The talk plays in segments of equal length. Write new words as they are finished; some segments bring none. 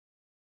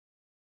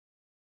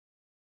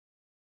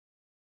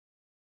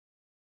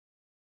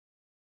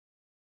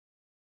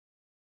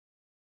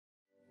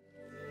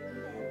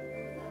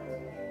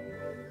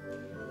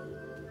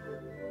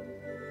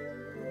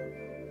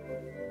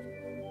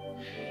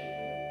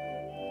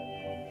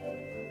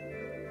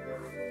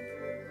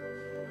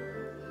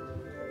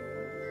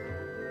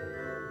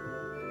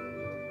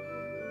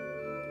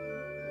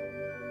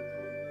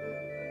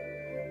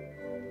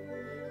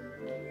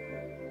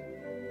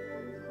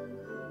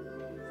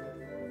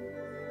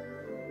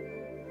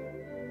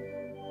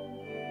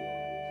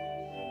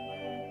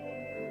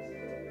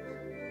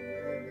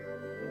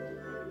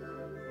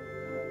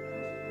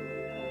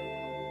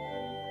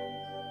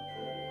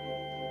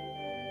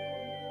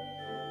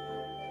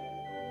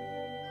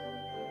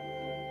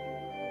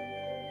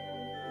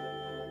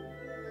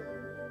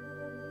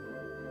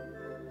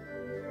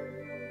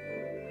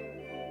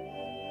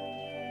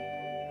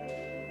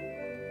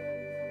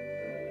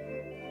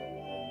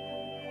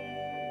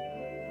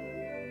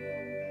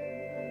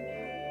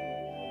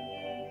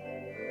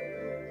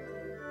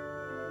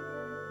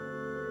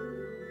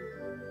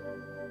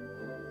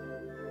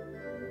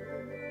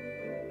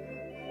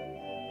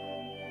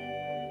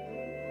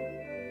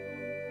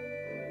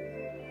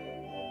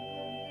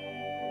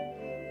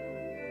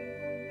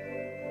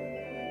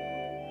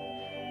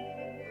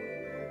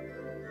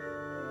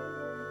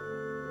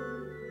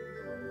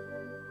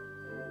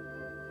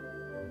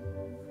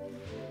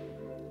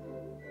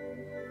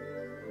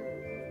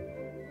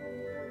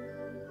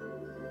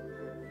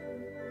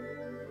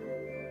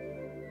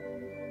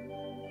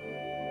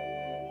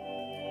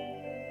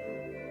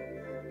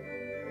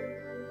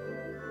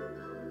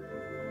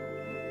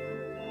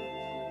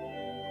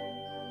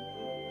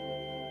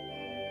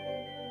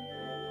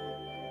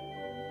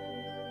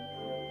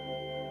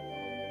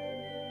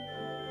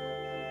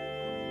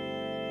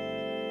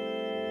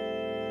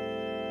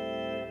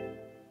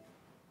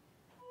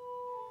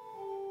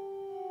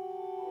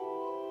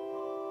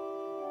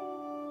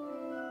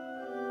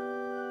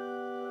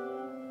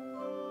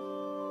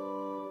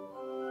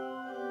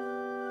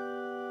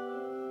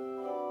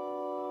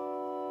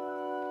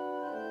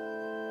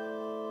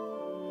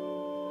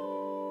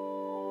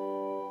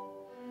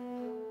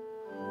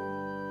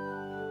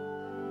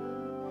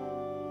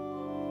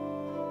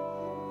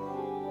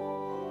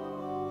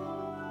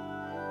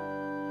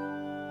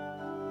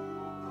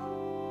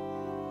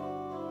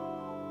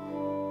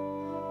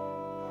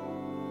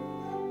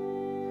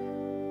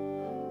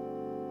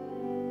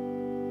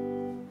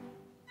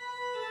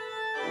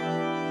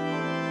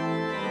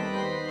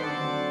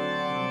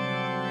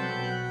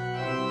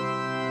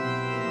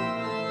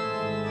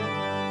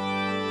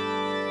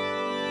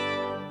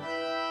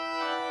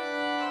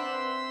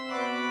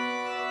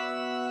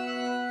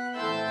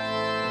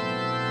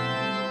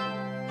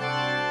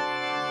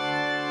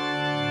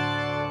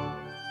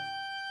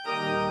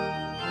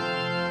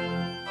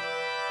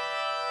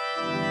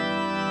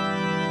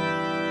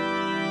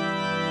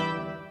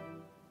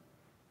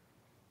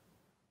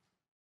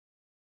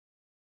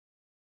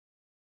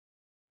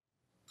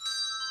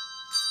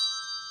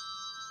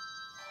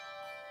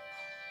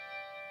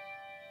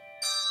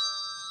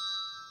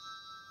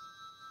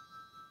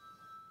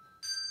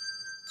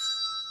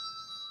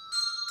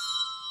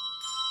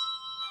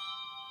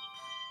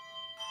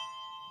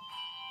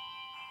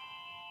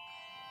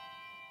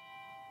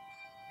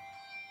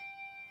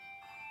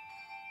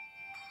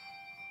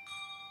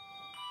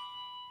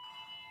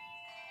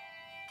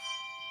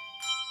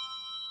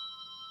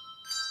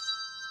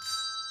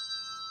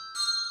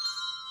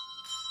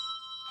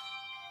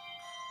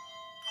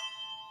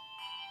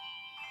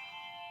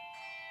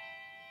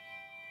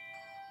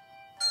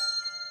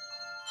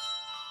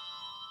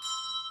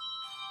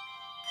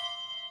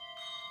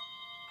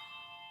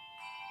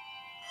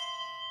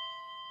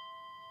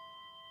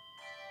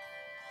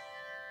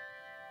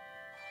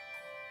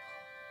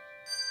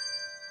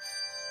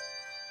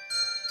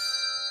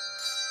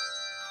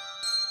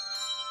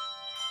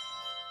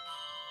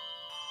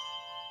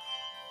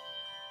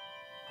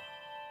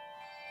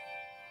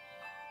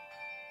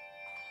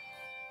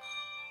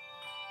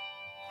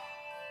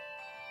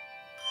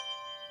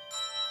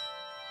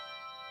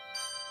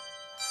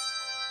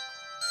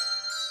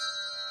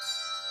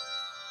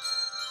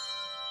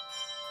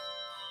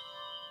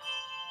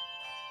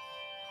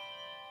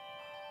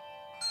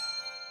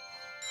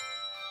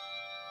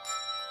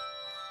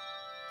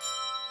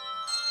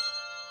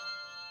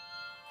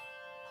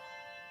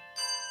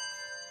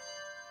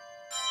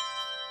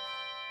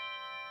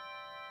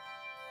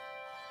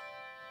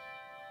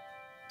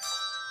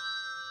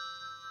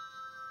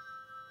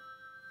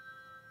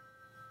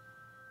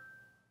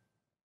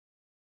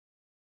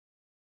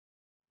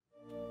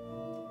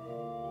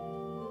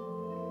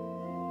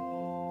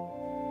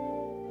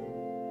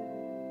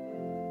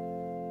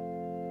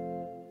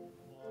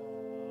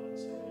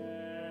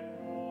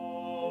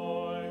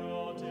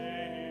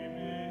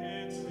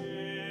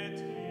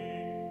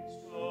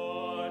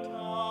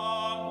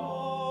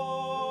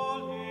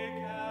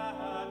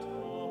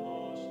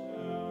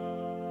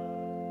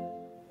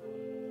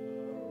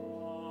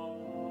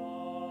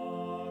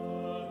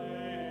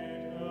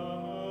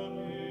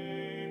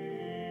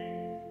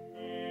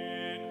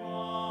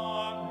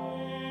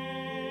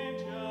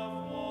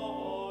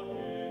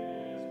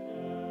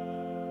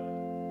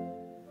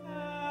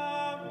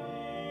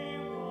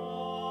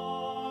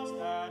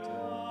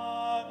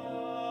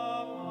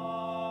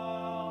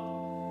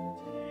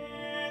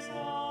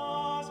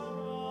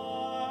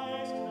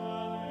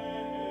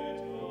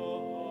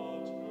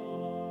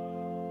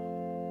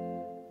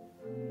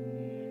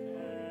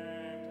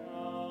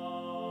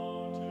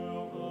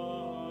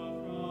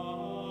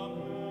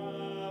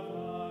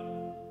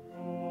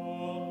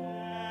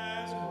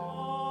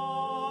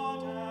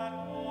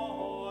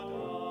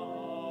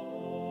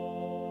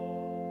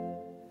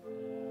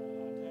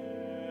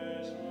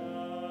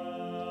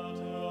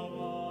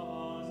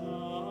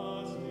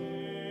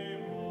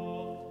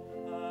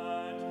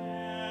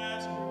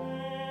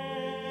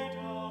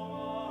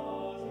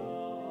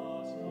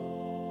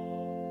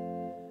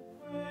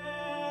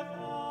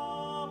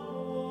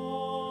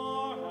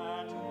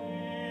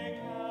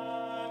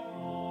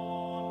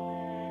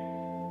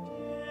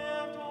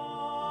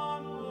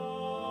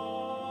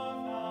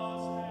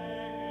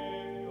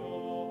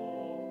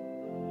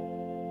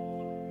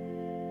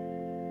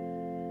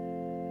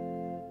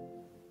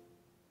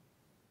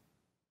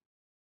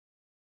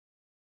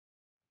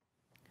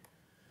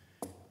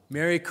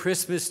Merry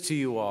Christmas to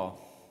you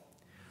all.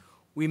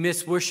 We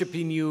miss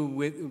worshiping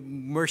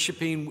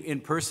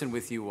in person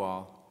with you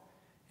all.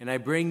 And I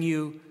bring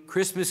you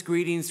Christmas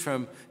greetings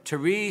from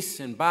Therese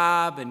and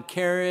Bob and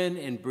Karen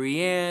and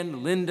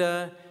Brianne,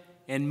 Linda,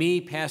 and me,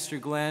 Pastor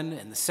Glen,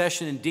 and the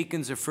session and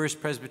deacons of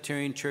First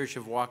Presbyterian Church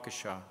of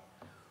Waukesha.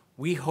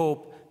 We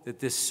hope that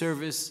this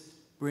service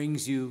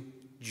brings you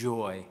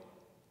joy.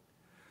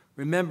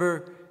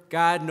 Remember,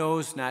 God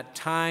knows not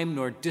time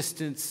nor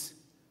distance,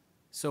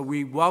 so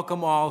we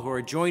welcome all who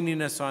are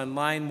joining us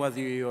online, whether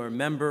you're a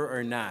member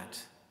or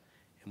not.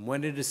 And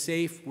when it is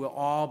safe, we'll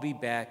all be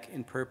back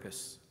in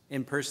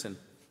person.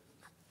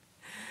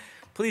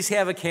 Please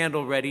have a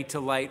candle ready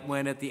to light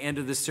when, at the end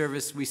of the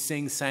service, we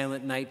sing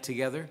Silent Night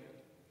together.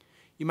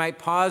 You might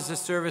pause the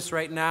service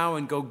right now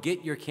and go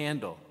get your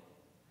candle.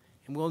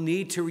 And we'll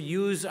need to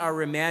use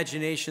our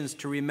imaginations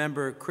to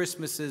remember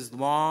Christmases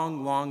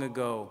long, long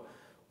ago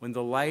when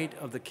the light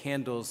of the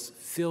candles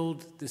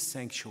filled the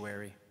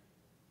sanctuary.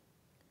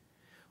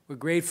 We're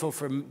grateful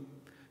for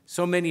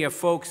so many of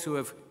folks who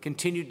have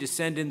continued to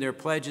send in their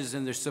pledges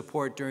and their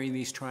support during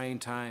these trying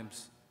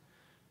times.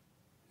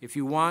 If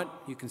you want,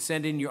 you can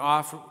send in your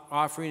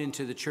offering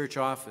into the church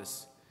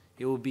office.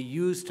 It will be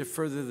used to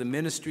further the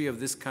ministry of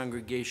this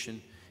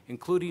congregation,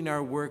 including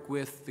our work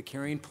with the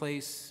Caring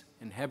Place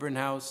and Hebron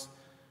House,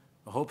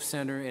 the Hope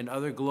Center, and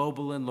other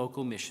global and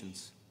local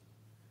missions.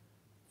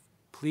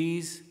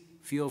 Please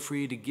feel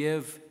free to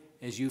give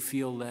as you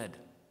feel led.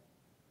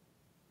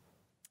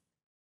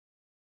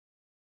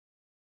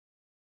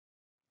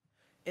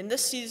 In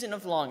this season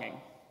of longing,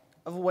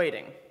 of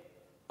waiting,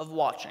 of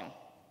watching,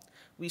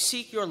 we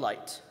seek your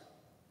light.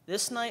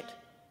 This night,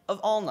 of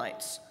all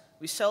nights,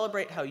 we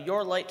celebrate how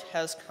your light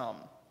has come.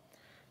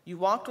 You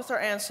walked with our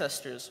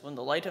ancestors when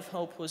the light of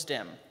hope was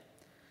dim.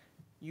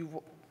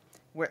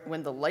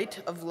 When the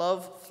light of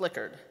love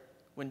flickered,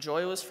 when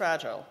joy was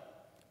fragile,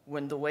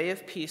 when the way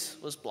of peace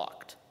was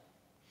blocked.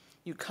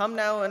 You come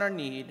now in our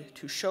need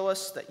to show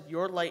us that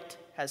your light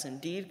has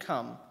indeed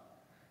come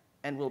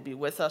and will be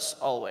with us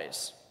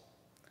always.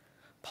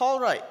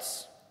 Paul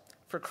writes,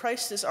 "For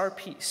Christ is our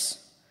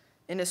peace.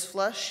 In his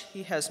flesh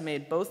he has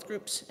made both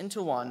groups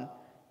into one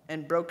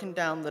and broken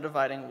down the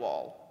dividing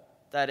wall,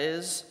 that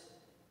is,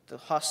 the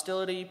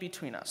hostility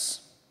between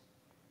us."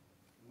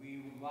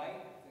 We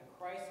light the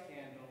Christ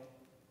candle,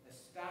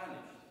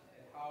 astonished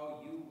at how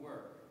you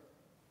work.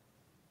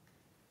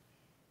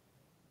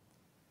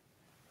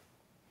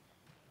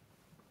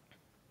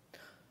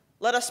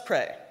 Let us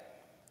pray.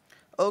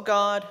 O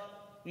God,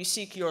 we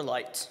seek your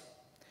light.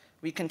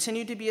 We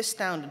continue to be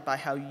astounded by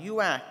how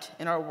you act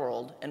in our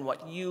world and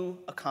what you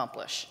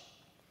accomplish.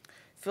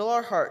 Fill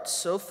our hearts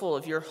so full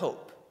of your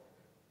hope,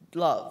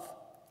 love,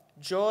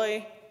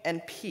 joy,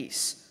 and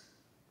peace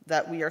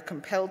that we are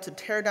compelled to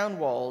tear down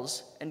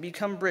walls and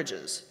become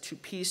bridges to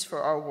peace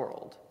for our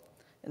world.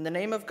 In the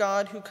name of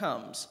God who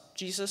comes,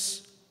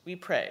 Jesus, we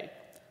pray.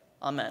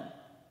 Amen.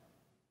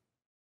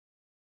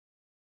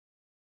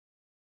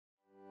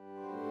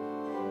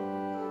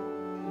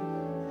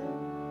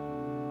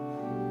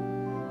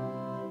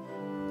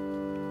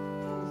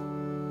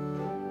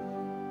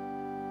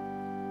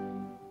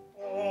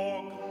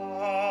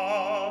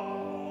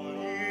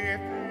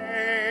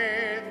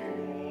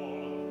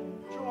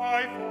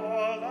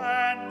 Together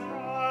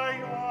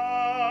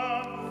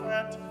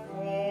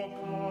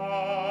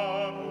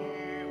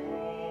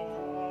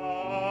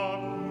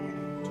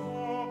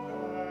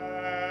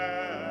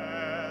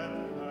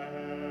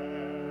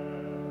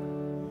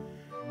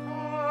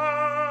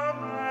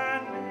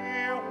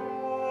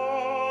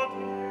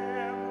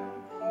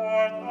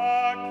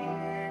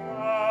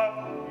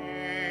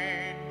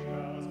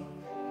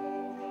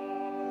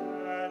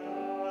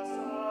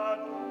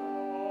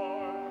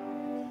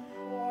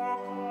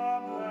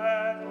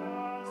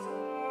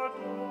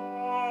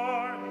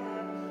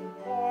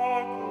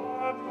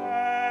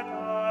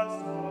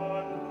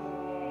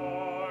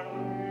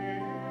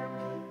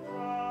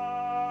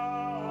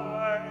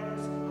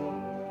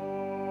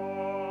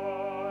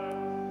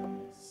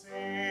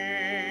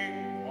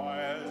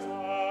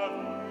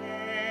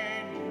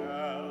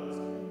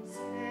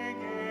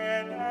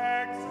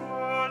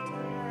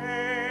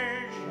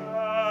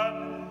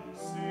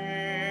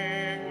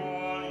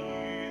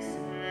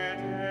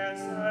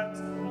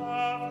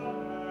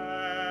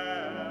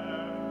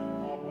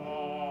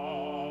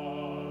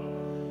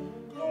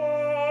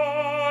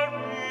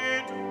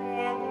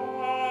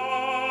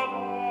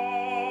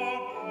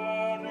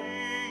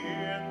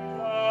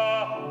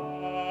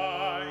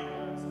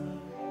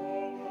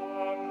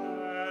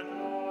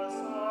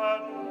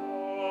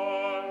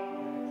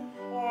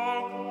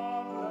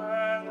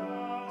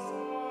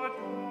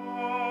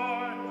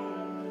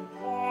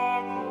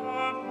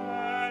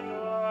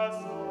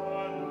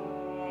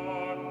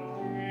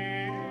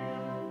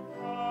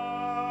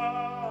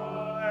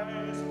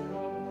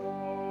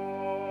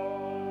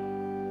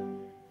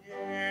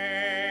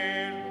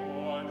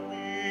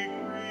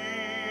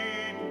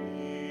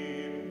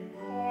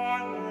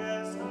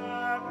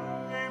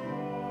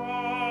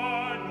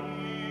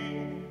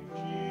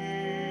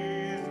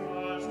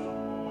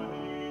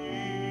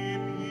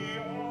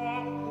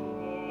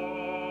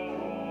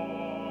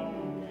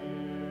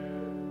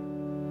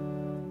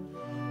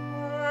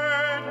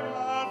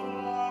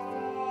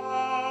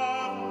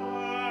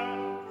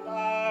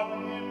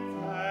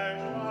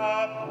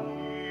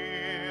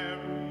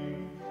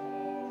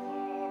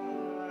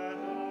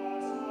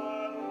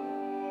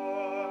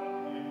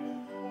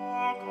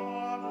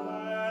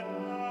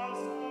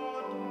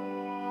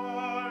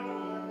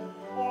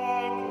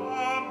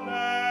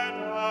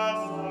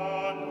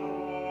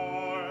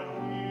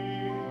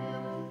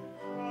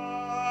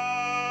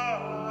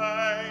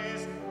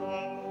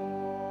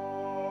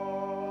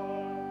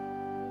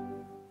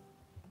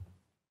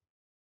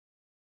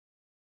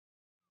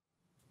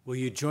Will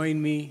you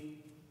join me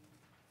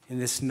in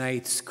this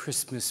night's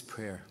Christmas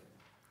prayer?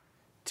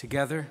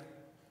 Together,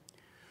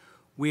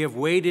 we have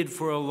waited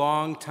for a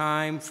long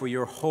time for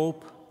your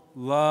hope,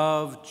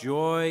 love,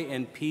 joy,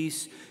 and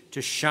peace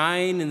to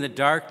shine in the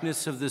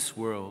darkness of this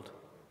world.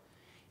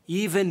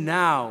 Even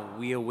now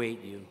we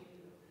await you.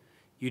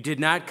 You did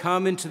not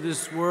come into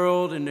this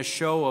world in a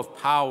show of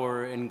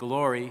power and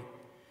glory.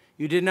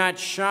 You did not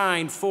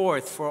shine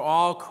forth for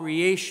all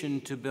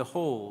creation to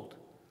behold.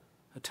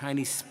 A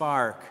tiny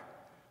spark,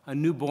 a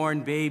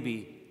newborn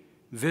baby,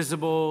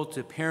 visible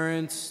to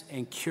parents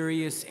and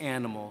curious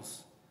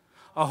animals.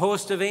 A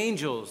host of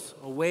angels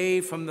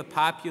away from the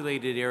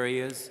populated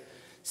areas,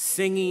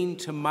 singing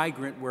to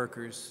migrant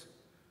workers.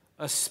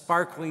 A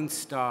sparkling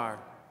star,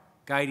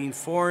 guiding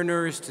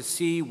foreigners to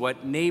see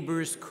what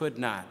neighbors could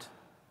not.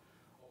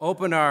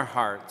 Open our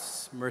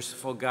hearts,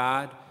 merciful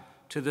God,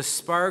 to the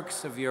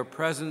sparks of your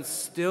presence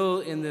still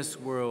in this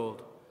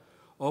world.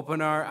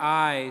 Open our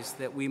eyes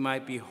that we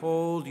might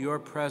behold your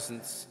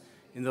presence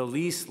in the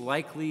least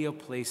likely of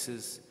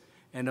places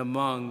and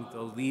among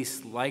the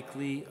least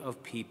likely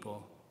of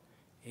people.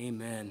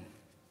 Amen.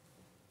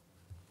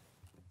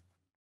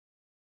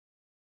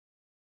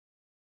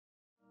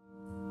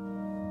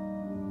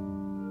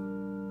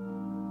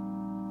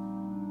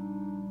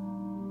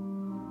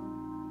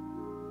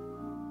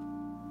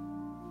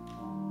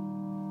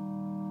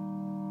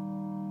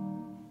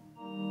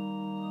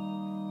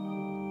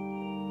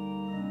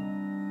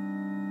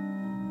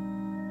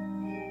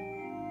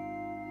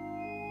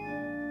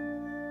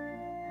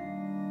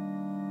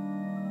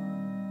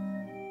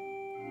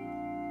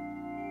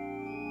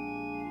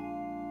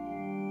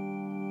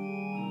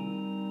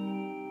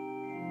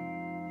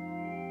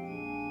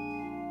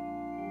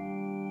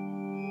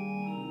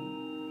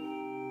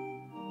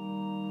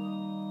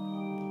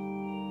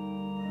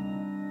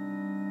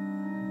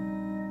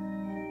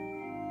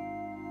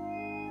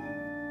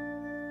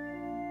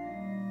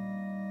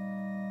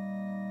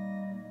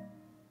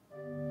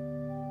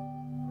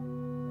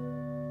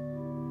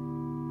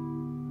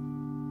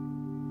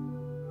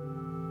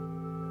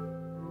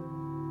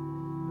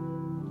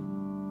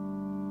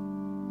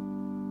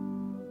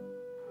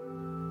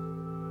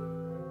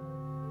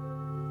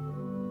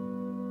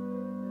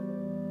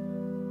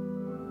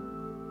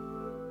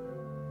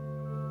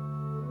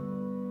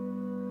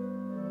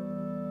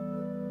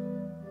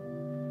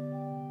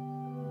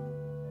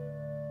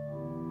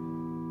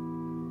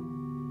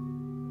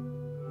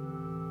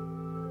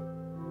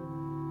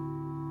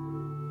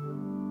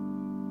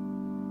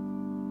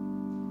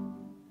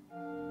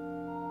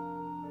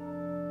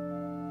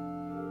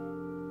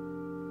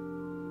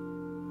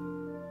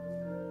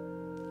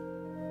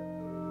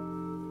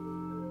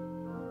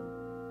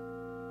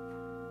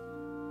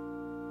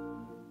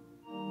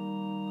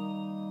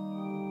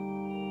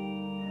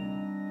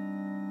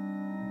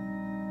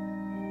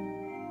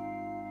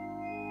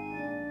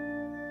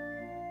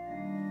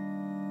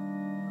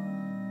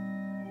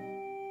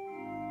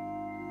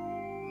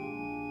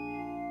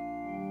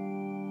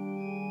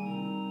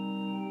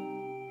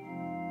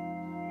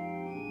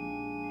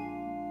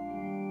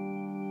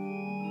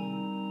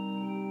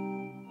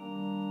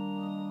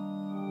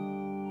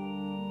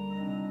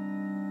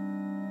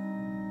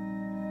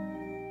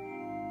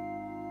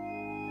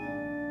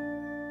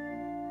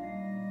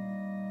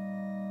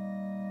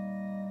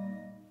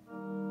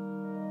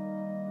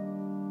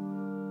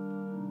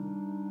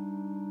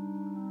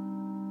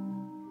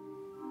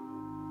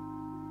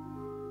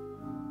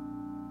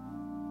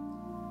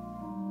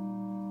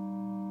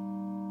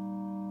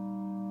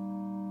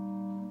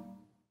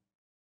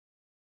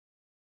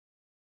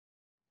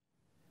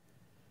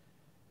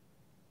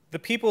 The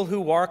people who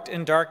walked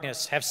in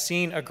darkness have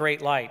seen a great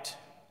light.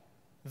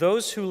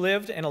 Those who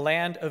lived in a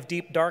land of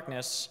deep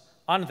darkness,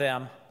 on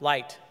them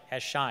light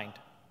has shined.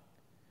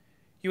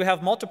 You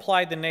have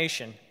multiplied the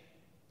nation.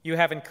 You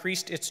have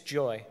increased its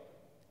joy.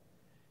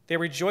 They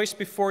rejoice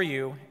before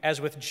you as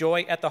with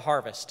joy at the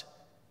harvest,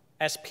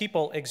 as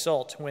people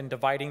exult when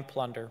dividing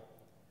plunder.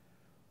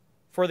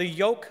 For the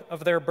yoke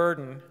of their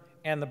burden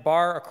and the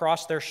bar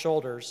across their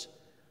shoulders,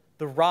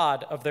 the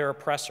rod of their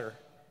oppressor,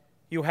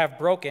 you have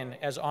broken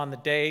as on the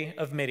day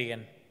of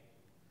Midian.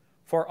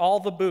 For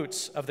all the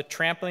boots of the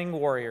trampling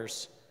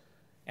warriors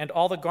and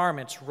all the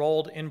garments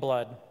rolled in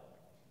blood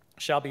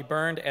shall be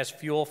burned as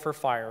fuel for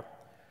fire.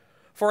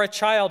 For a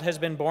child has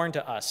been born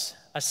to us,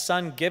 a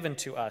son given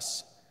to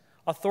us.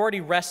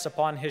 Authority rests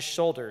upon his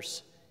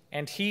shoulders,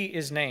 and he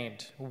is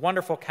named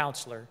Wonderful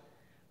Counselor,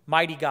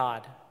 Mighty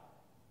God,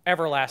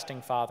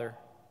 Everlasting Father,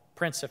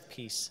 Prince of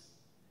Peace.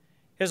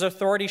 His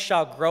authority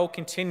shall grow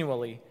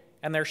continually,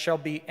 and there shall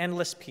be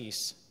endless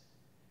peace.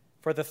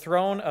 For the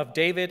throne of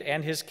David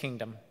and his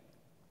kingdom,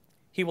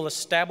 he will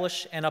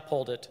establish and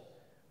uphold it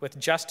with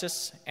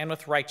justice and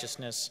with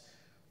righteousness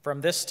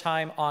from this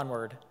time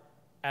onward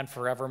and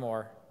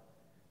forevermore.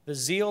 The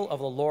zeal of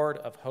the Lord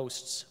of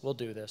hosts will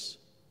do this.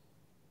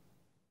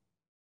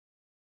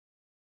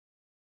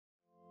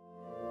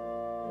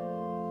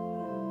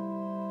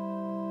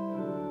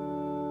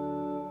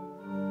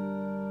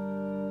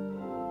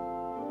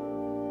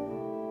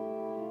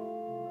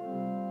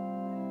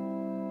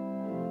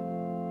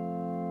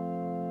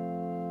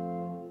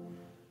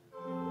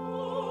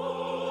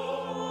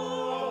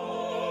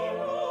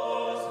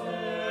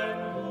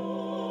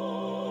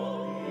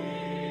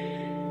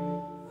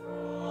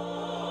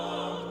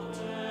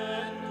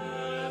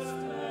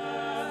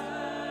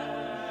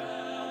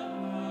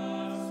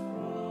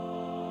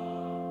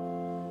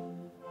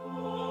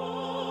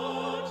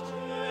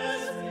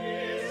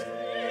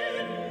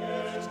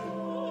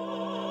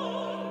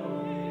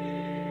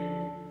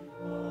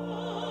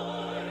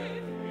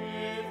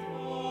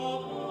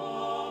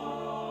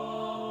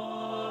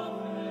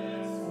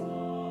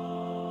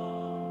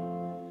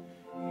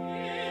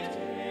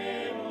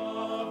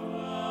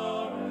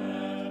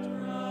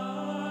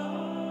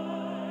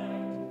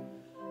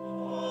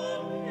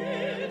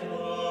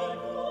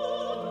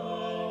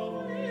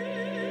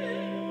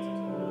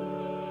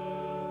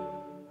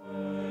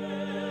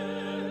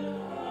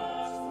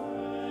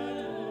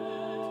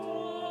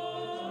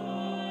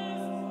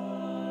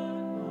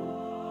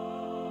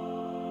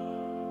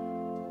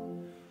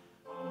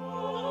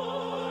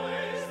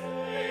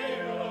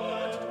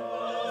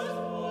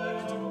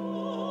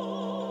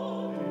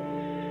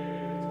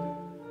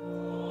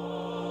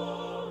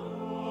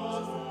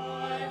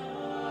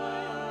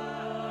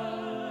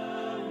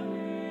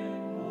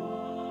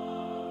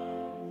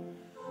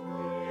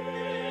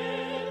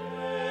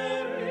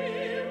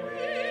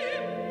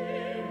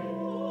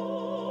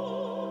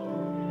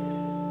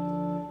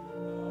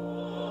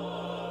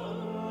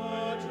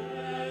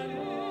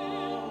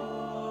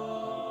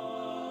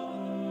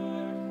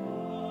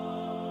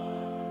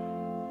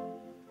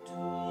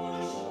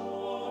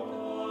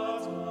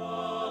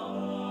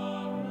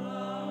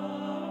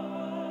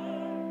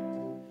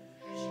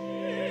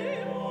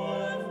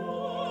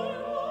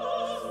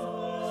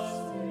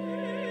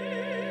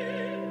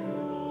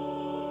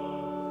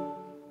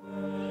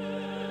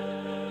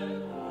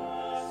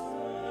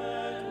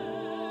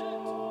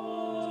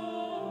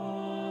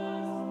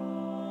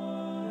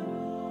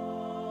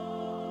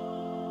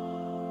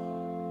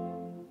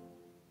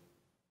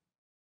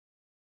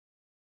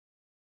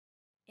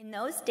 In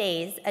those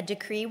days, a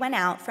decree went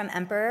out from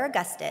Emperor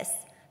Augustus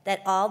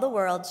that all the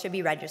world should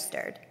be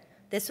registered.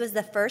 This was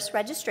the first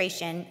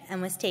registration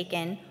and was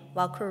taken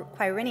while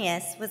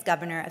Quirinius was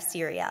governor of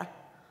Syria.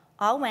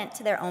 All went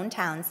to their own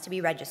towns to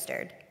be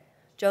registered.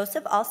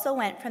 Joseph also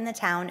went from the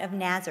town of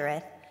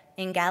Nazareth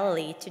in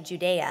Galilee to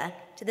Judea,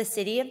 to the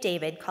city of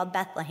David called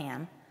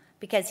Bethlehem,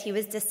 because he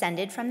was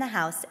descended from the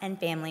house and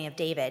family of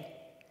David.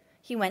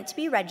 He went to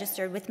be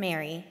registered with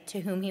Mary,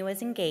 to whom he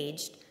was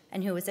engaged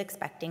and who was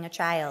expecting a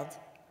child.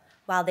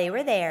 While they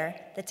were there,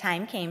 the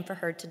time came for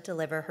her to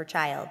deliver her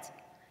child.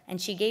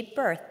 And she gave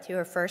birth to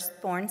her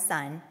firstborn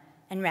son,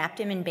 and wrapped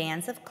him in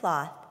bands of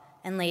cloth,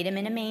 and laid him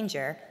in a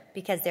manger,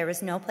 because there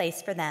was no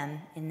place for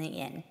them in the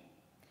inn.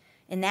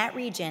 In that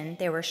region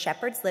there were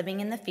shepherds living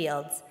in the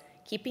fields,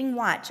 keeping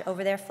watch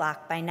over their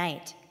flock by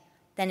night.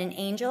 Then an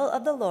angel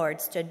of the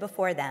Lord stood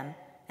before them,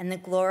 and the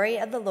glory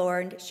of the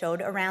Lord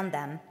showed around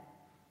them,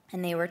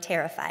 and they were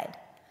terrified.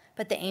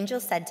 But the angel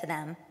said to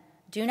them,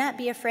 "Do not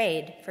be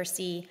afraid, for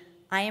see,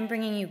 I am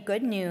bringing you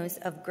good news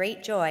of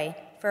great joy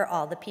for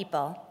all the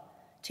people.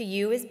 To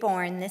you is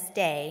born this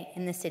day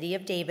in the city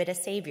of David a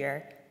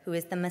Savior, who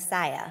is the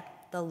Messiah,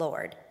 the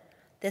Lord.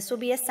 This will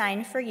be a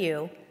sign for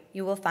you.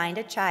 You will find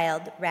a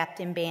child wrapped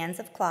in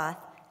bands of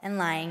cloth and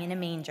lying in a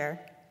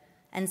manger."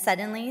 And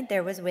suddenly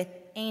there was with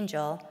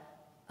angel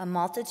a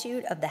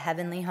multitude of the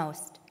heavenly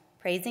host,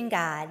 praising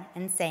God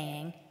and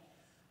saying,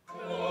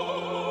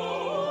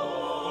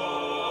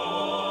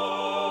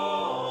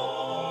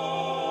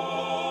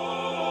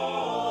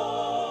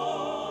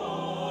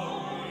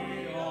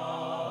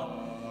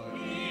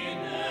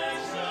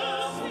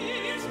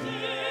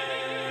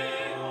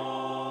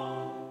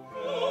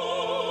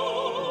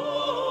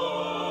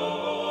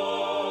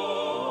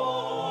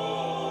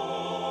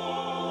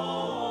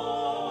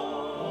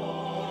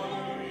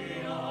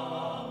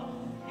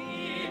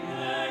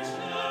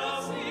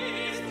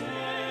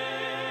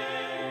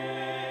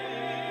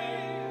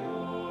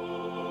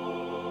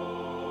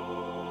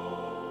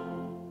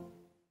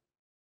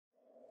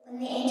 When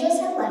the angels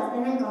had left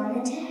them and gone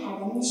into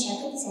heaven, the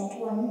shepherds said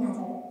to one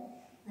another,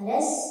 "Let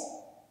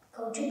us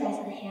go to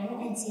Bethlehem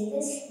and see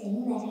this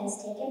thing that has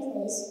taken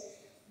place,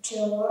 which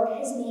the Lord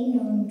has made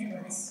known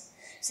to us."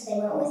 So they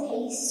went with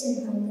haste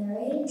and found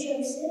Mary and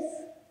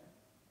Joseph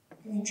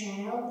and the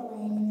child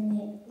lying in the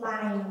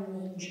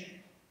manger.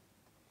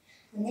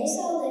 When they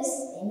saw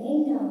this, they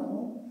made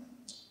known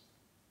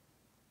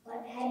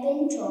what had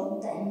been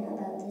told them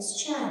about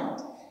this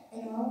child.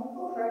 And all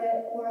who heard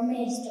it were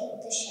amazed at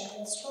what the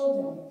shepherds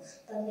told them.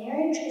 But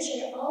Mary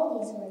treasured all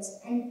these words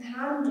and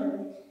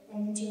pondered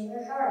them into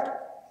her heart.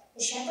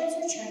 The shepherds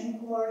returned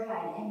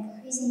glorified and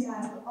praising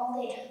God for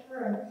all they had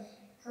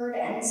heard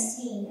and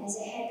seen as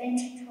it had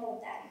been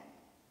told them.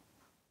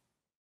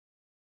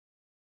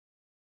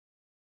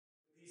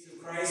 The peace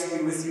of Christ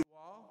be with you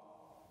all.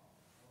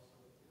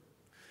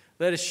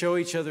 Let us show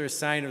each other a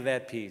sign of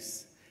that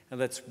peace. And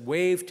let's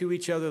wave to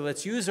each other.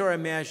 Let's use our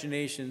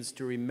imaginations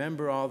to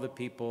remember all the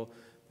people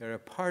that are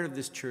part of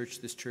this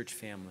church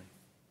family,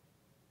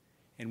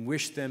 and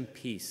wish them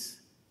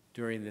peace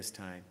during this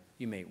time.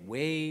 You may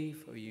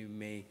wave, or you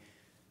may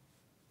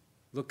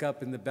look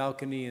up in the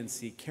balcony and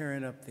see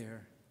Karen up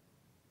there.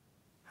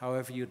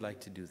 However you'd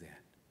like to do that.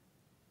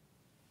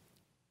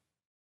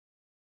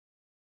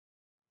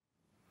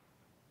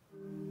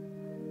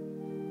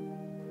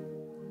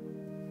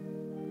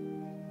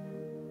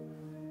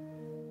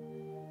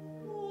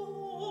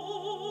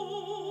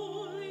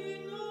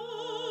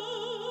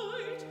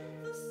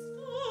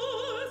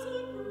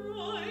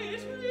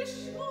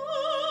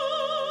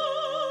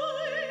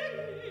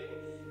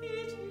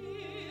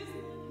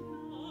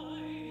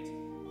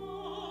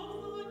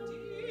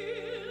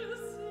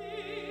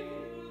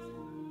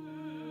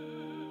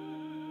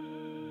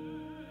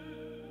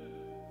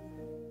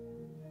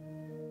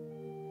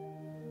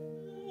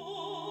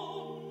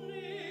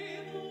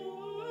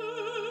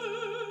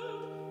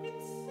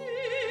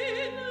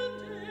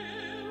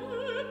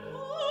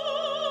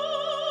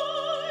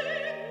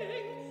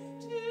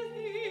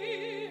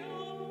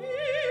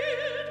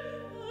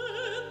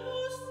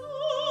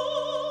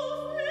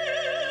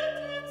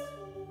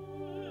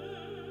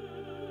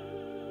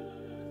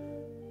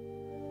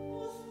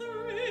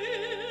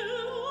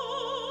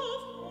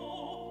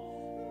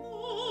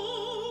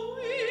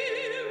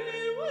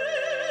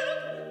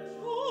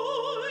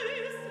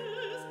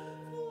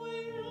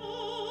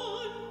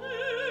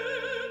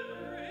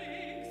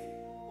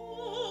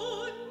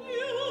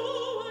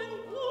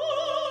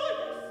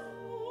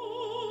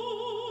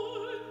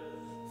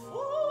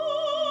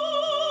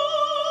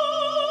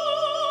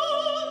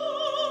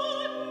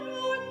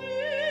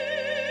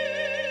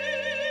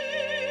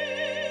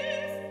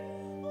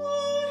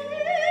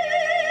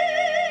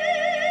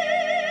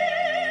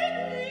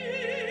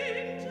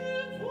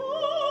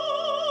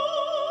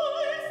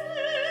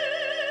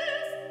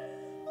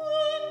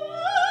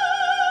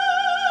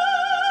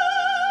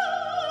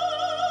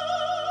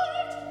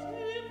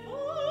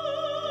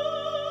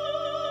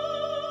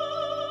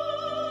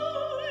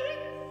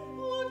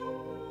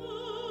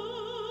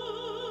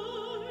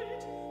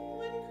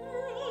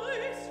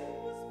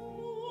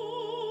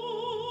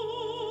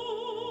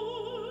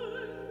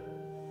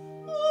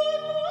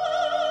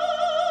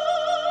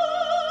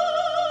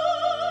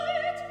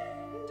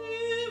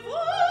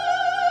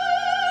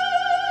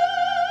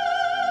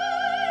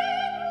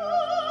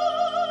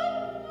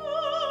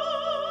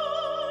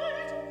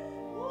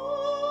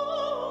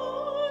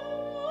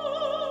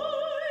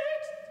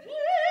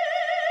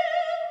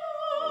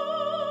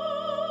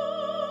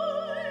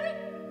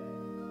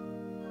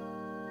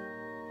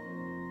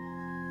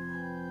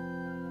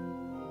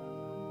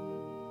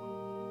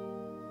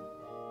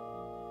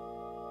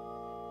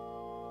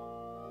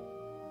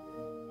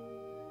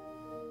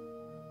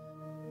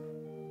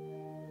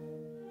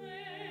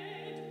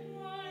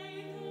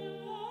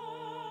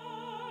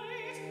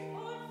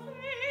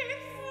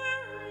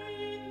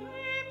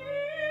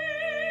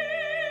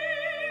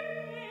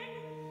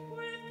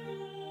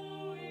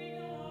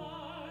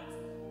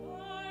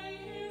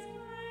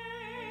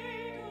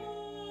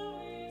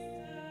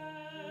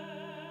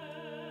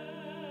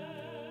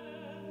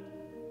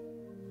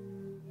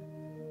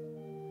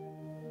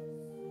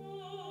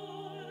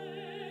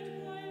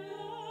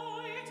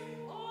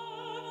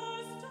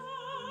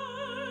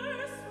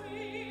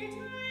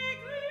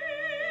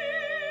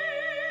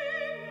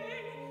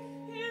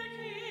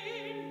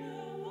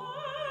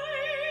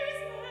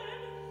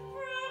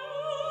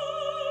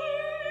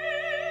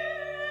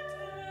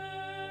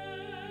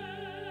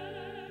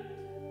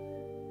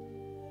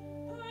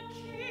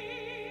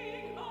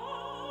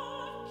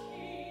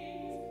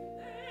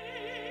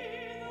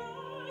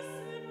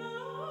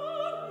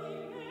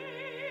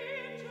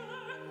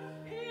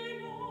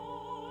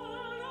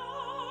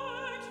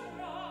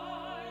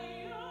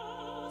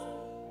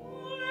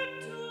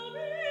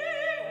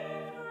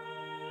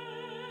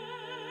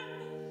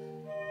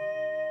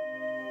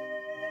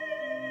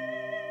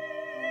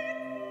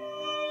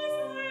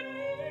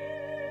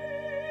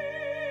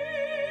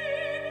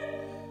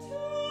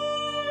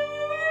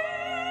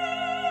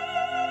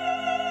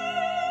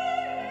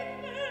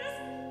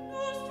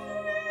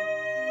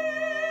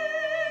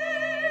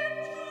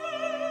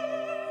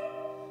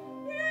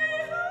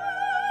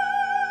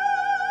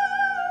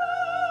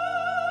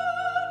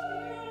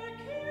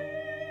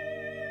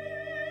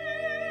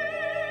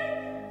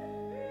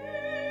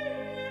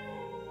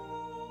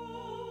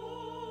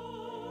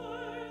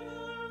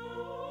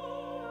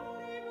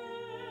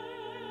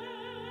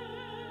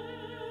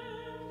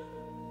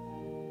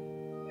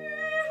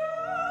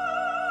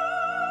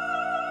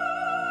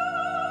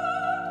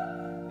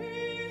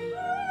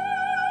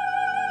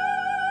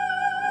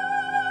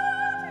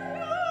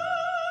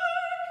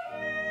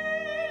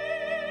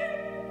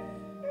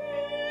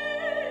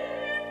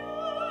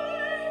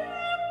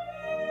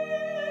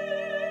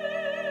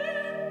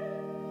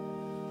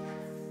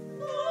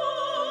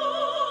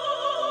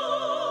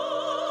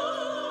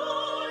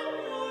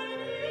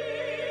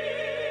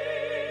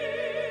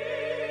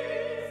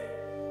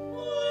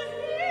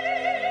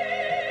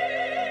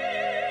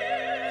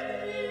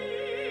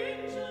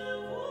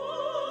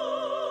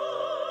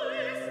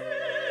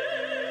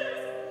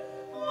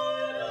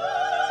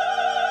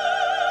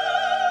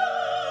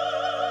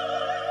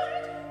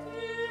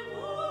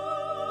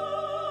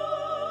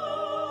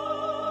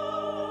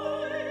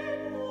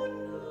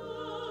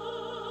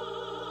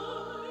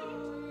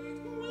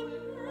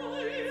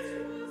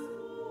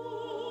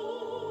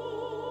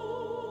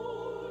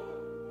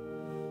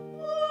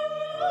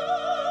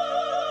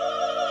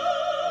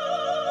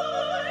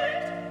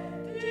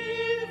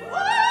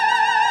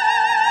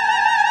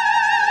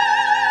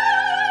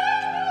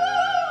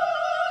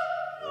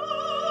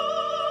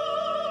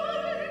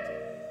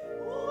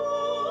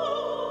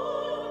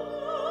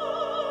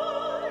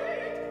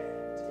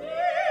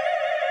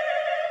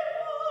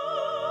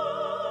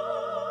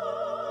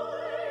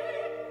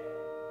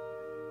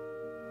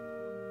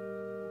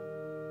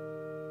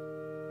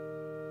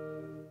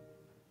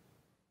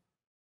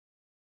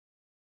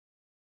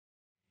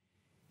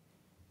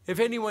 If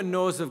anyone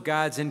knows of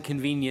God's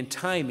inconvenient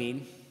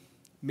timing,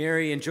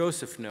 Mary and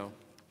Joseph know.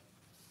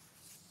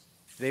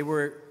 They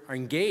were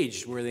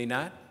engaged, were they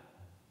not?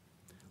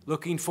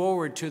 Looking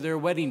forward to their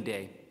wedding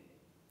day.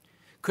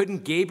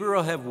 Couldn't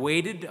Gabriel have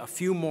waited a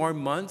few more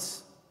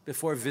months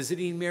before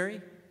visiting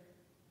Mary?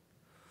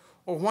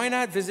 Or why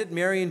not visit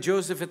Mary and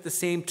Joseph at the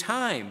same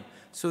time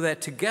so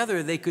that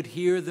together they could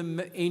hear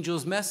the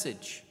angel's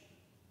message?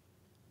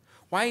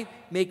 Why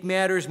make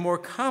matters more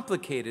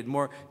complicated,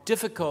 more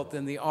difficult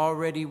than they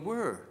already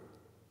were?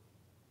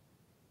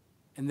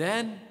 And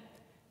then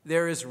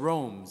there is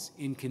Rome's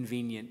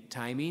inconvenient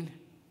timing.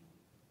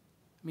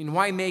 I mean,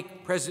 why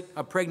make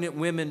pregnant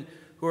women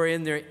who are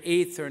in their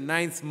 8th or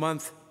 9th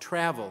month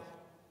travel?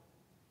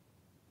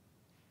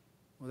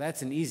 Well,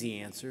 that's an easy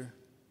answer.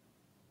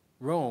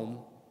 Rome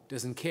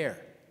doesn't care.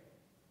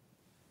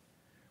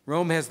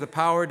 Rome has the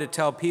power to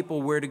tell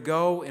people where to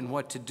go and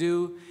what to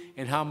do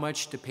and how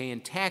much to pay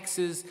in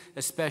taxes,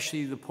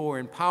 especially the poor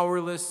and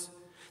powerless.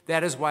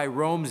 That is why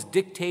Rome's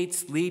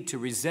dictates lead to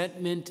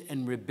resentment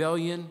and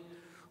rebellion.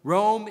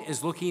 Rome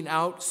is looking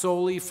out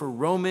solely for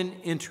Roman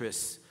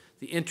interests,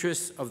 the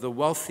interests of the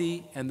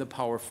wealthy and the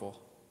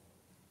powerful.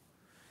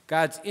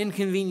 God's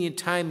inconvenient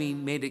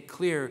timing made it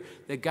clear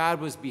that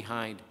God was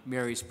behind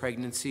Mary's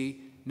pregnancy,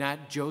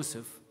 not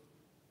Joseph.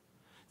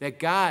 That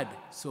God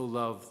so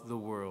loved the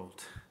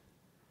world.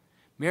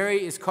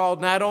 Mary is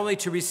called not only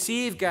to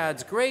receive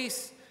God's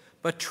grace,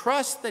 but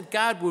trust that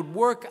God would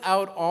work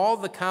out all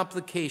the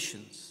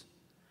complications.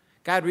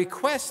 God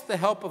requests the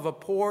help of a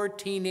poor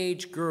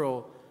teenage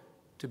girl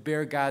to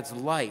bear God's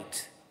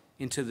light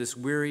into this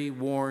weary,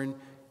 worn,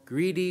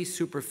 greedy,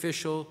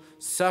 superficial,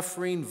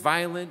 suffering,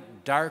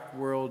 violent, dark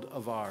world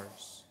of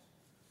ours.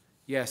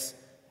 Yes,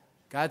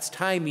 God's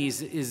time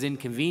is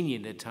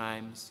inconvenient at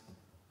times,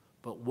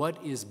 but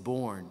what is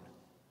born?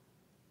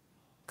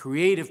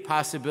 Creative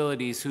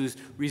possibilities whose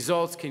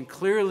results can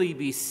clearly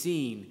be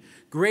seen,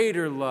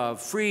 greater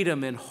love,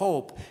 freedom, and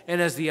hope.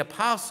 And as the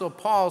Apostle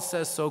Paul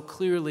says so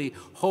clearly,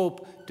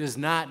 hope does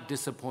not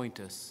disappoint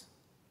us.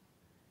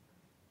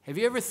 Have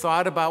you ever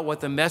thought about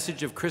what the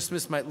message of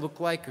Christmas might look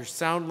like or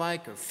sound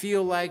like or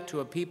feel like to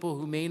a people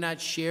who may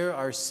not share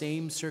our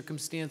same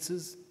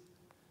circumstances?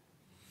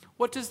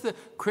 What does the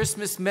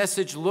Christmas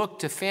message look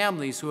to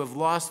families who have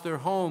lost their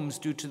homes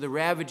due to the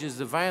ravages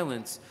of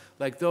violence,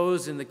 like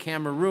those in the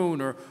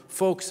Cameroon or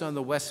folks on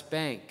the West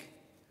Bank,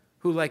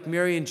 who, like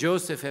Mary and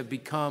Joseph, have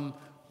become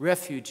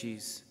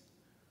refugees,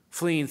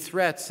 fleeing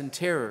threats and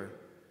terror,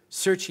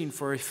 searching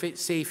for a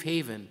safe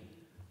haven?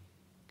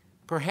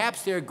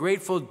 Perhaps they are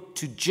grateful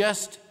to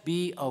just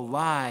be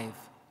alive,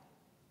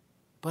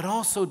 but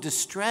also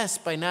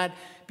distressed by not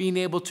being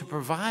able to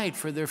provide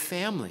for their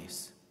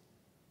families.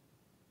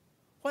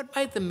 What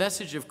might the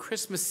message of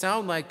Christmas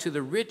sound like to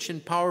the rich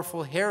and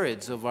powerful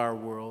Herods of our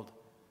world?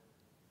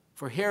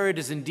 For Herod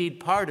is indeed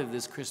part of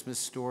this Christmas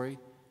story.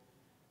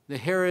 The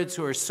Herods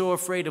who are so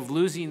afraid of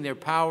losing their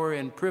power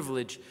and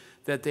privilege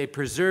that they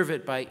preserve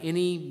it by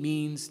any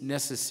means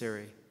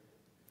necessary,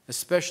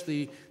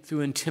 especially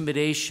through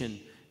intimidation,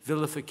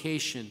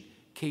 vilification,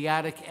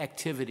 chaotic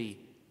activity,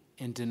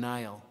 and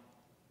denial.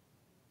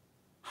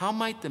 How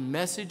might the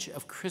message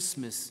of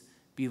Christmas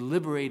be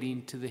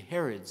liberating to the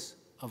Herods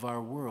of our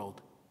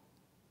world?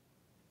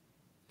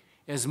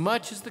 As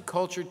much as the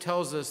culture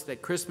tells us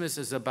that Christmas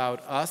is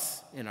about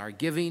us and our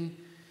giving,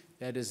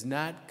 that is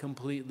not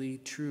completely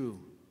true.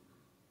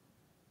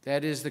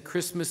 That is the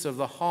Christmas of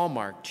the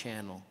Hallmark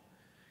Channel.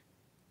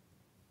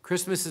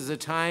 Christmas is a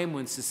time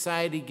when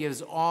society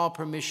gives all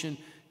permission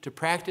to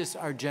practice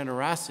our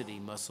generosity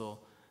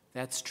muscle.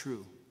 That's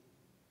true.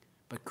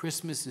 But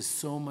Christmas is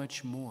so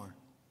much more.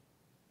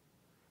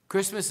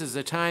 Christmas is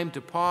a time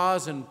to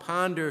pause and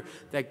ponder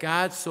that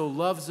God so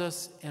loves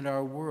us and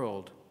our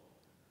world.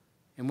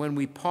 And when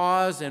we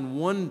pause and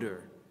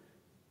wonder,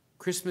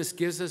 Christmas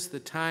gives us the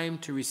time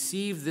to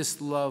receive this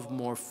love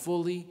more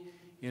fully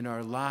in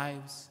our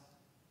lives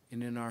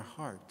and in our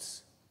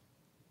hearts.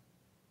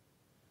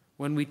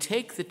 When we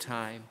take the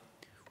time,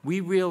 we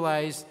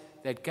realize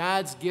that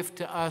God's gift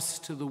to us,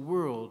 to the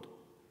world,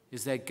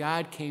 is that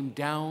God came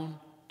down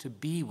to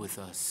be with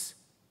us.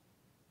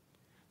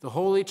 The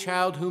Holy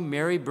Child whom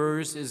Mary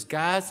bears is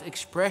God's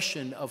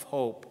expression of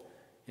hope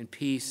and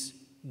peace,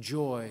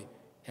 joy,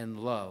 and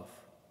love.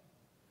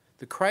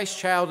 The Christ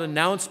child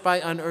announced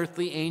by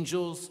unearthly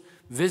angels,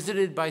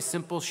 visited by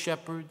simple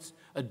shepherds,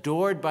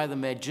 adored by the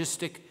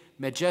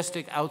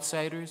majestic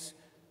outsiders.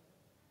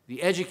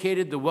 The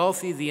educated, the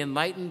wealthy, the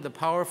enlightened, the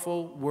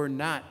powerful were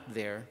not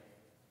there.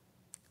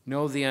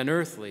 No, the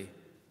unearthly,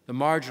 the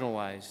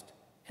marginalized,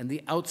 and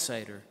the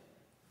outsider,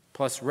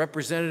 plus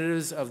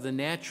representatives of the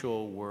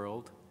natural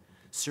world,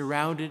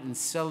 surrounded and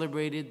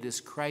celebrated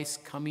this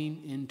Christ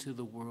coming into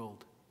the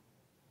world.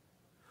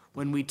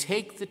 When we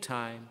take the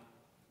time,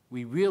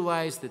 we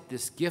realize that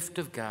this gift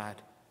of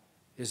God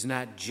is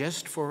not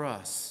just for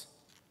us,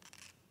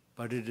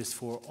 but it is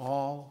for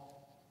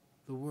all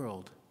the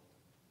world.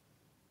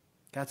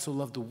 God so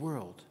loved the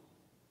world.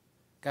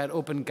 God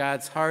opened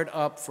God's heart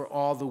up for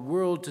all the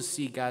world to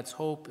see God's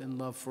hope and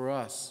love for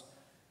us.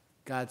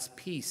 God's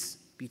peace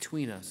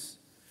between us,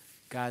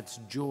 God's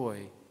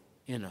joy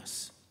in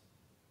us.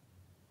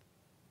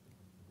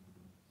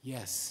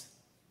 Yes,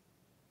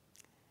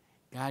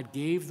 God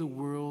gave the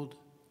world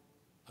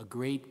a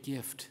great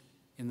gift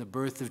in the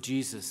birth of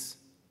Jesus,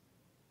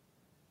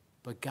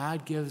 but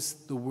God gives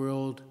the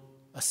world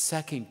a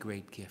second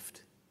great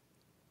gift: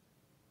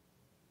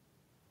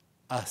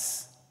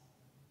 us.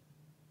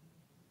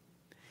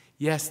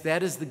 Yes,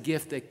 that is the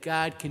gift that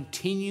God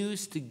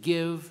continues to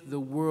give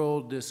the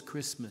world this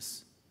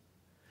Christmas.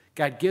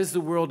 God gives the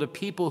world a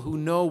people who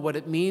know what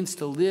it means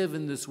to live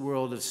in this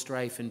world of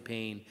strife and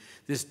pain,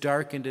 this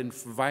darkened and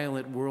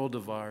violent world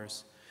of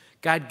ours.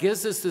 God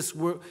gives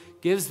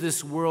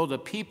this world a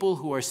people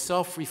who are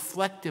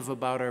self-reflective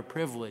about our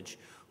privilege,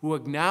 who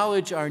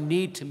acknowledge our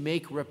need to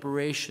make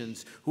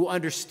reparations, who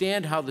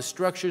understand how the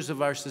structures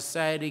of our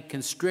society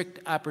constrict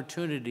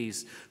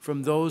opportunities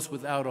from those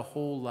without a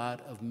whole lot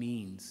of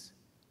means.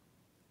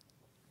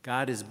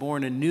 God is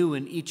born anew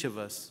in each of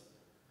us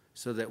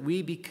so that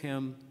we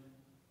become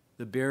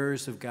the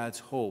bearers of God's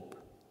hope,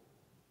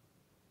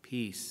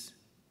 peace,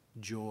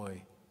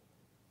 joy,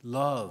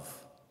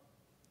 love,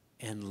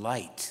 and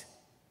light.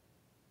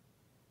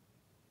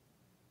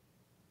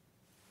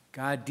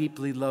 God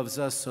deeply loves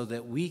us so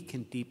that we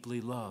can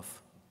deeply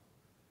love.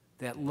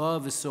 That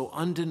love is so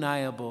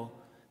undeniable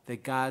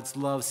that God's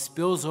love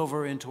spills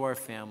over into our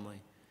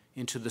family,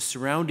 into the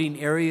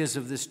surrounding areas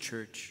of this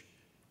church,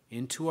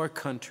 into our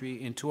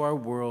country, into our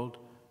world.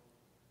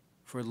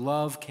 For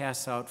love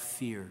casts out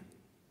fear.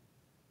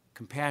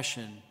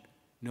 Compassion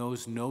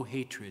knows no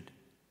hatred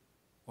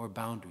or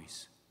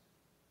boundaries.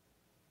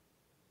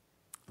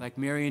 Like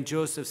Mary and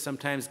Joseph,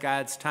 sometimes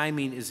God's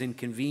timing is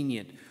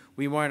inconvenient.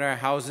 We want our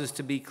houses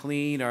to be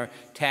clean, our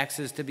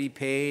taxes to be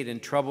paid,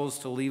 and troubles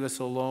to leave us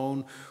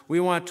alone. We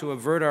want to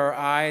avert our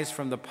eyes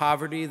from the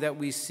poverty that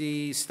we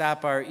see,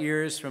 stop our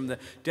ears from the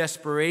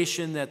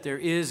desperation that there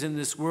is in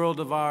this world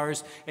of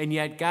ours, and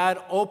yet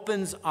God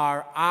opens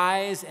our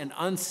eyes and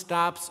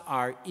unstops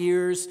our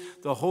ears.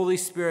 The Holy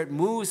Spirit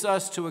moves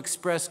us to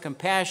express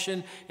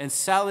compassion and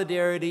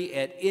solidarity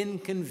at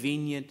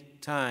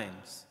inconvenient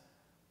times.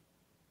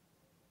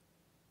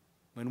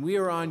 When we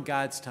are on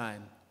God's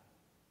time,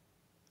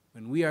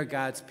 when we are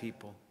God's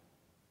people,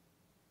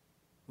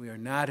 we are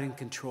not in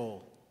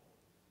control.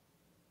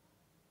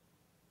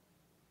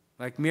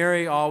 Like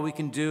Mary, all we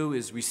can do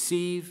is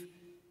receive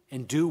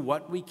and do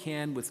what we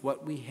can with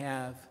what we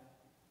have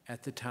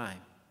at the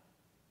time.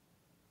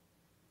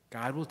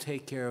 God will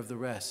take care of the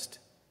rest.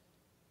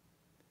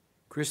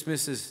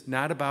 Christmas is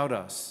not about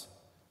us,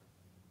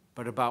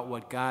 but about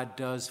what God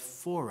does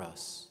for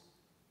us,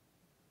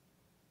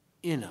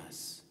 in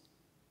us,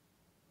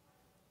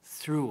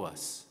 through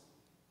us,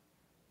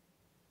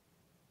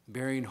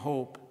 bearing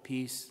hope,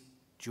 peace,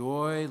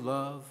 joy,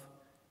 love,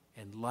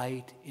 and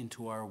light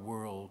into our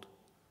world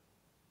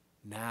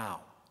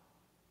now.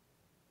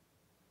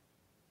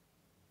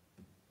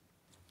 In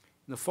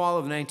the fall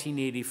of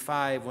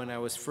 1985, when I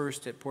was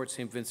first at Port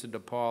St. Vincent de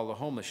Paul, a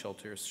homeless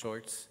shelter of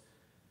sorts,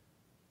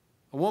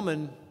 a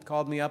woman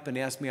called me up and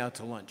asked me out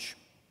to lunch.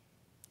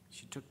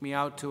 She took me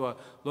out to a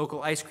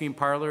local ice cream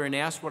parlor and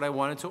asked what I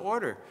wanted to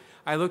order.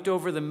 I looked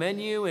over the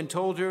menu and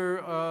told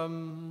her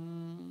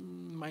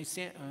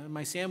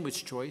my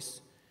sandwich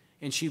choice,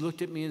 and she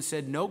looked at me and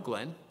said, "No,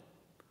 Glenn,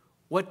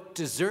 what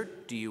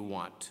dessert do you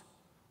want?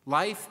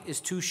 Life is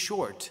too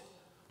short.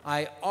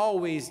 I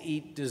always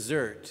eat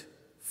dessert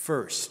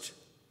first."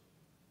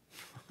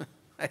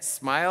 I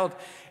smiled,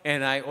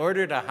 and I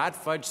ordered a hot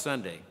fudge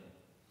sundae.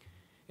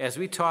 As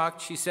we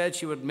talked, she said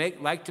she would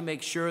like to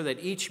make sure that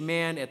each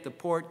man at the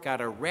port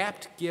got a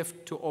wrapped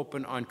gift to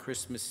open on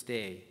Christmas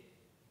Day.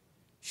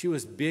 She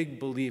was a big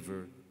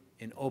believer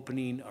in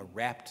opening a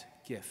wrapped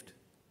gift.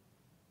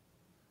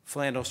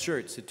 Flannel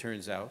shirts, it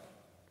turns out.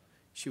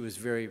 She was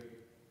very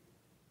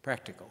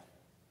practical.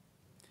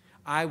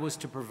 I was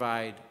to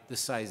provide the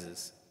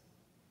sizes.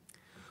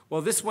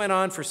 Well, this went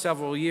on for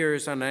several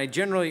years, and I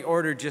generally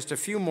ordered just a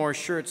few more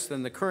shirts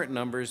than the current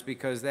numbers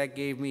because that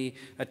gave me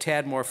a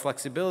tad more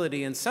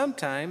flexibility, and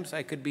sometimes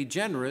I could be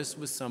generous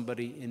with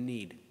somebody in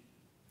need.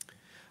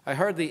 I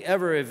hardly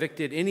ever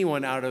evicted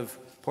anyone out of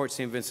Port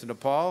St. Vincent de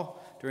Paul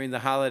during the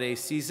holiday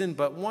season,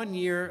 but one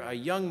year a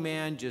young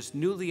man just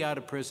newly out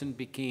of prison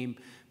became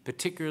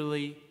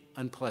particularly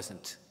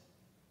unpleasant.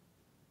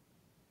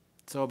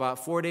 So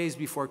about 4 days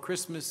before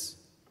Christmas,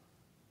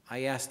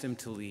 I asked him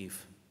to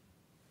leave.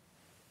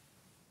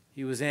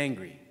 He was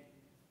angry,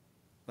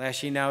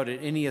 lashing out at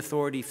any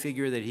authority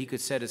figure that he could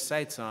set his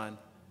sights on,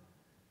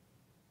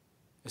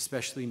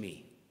 especially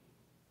me.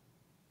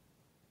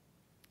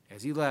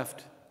 As he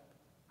left,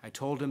 I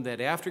told him that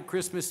after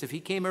Christmas, if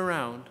he came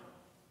around,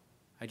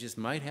 I just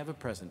might have a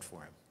present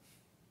for him.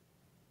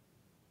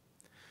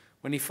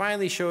 When he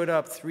finally showed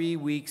up 3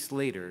 weeks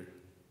later,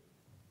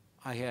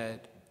 I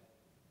had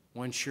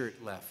one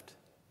shirt left.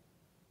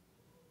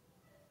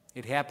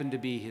 It happened to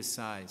be his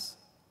size.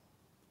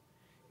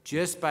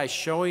 Just by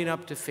showing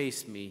up to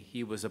face me,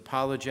 he was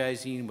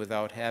apologizing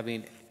without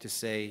having to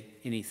say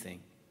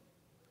anything.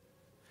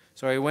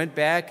 So I went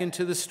back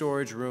into the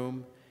storage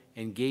room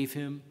and gave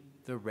him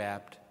the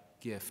wrapped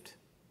gift.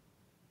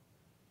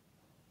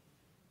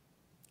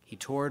 He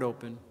tore it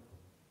open,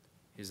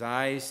 his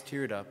eyes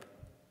teared up,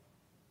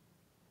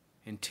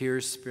 and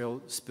tears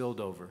spilled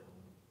over.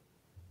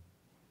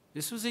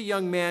 This was a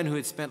young man who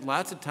had spent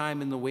lots of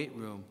time in the weight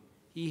room.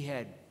 He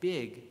had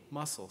big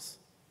muscles.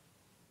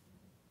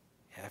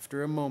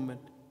 After a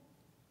moment,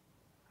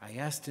 I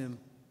asked him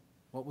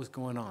what was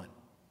going on.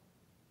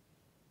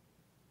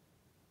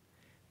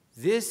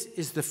 This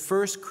is the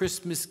first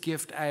Christmas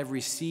gift I have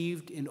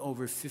received in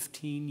over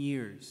 15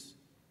 years.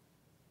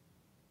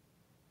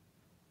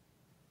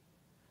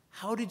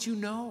 How did you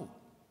know?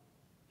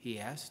 He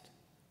asked.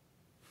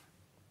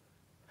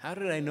 How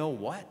did I know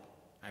what?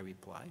 I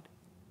replied.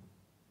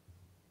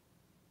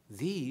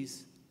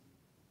 These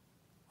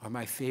are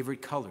my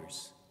favorite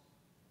colors,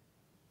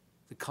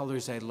 the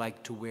colors I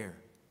like to wear.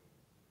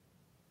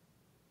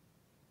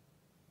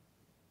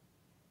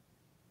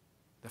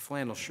 The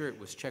flannel shirt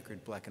was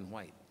checkered black and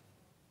white.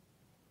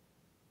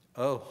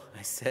 Oh,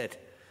 I said,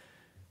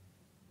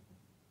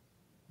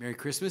 Merry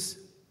Christmas.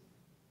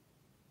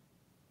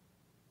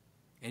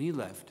 And he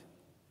left,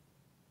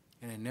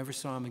 and I never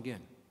saw him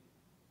again.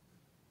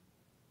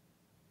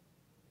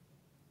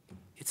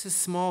 It's a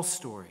small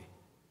story,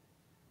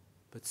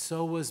 but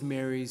so was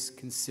Mary's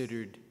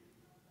considered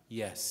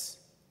yes.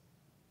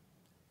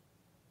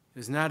 It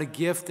was not a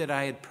gift that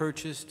I had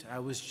purchased. I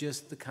was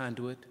just the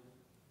conduit,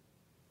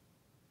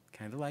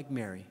 kind of like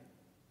Mary.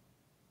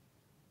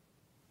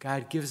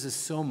 God gives us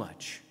so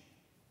much,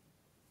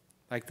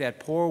 like that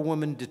poor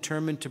woman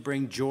determined to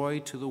bring joy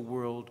to the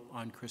world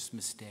on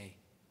Christmas Day.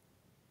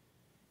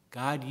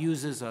 God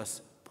uses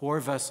us, poor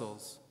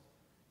vessels,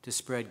 to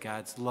spread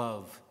God's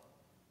love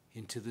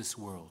into this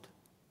world.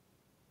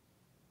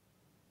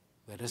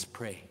 Let us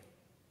pray.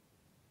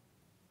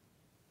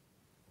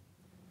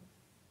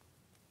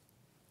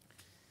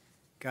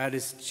 God,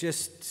 it's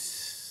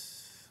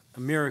just a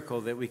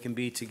miracle that we can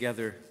be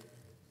together,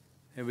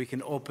 that we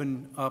can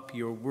open up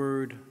your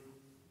word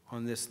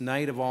on this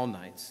night of all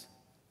nights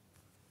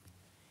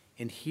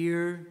and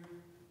hear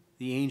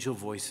the angel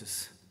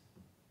voices.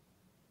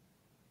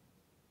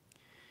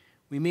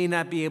 We may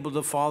not be able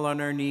to fall on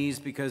our knees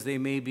because they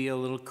may be a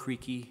little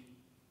creaky,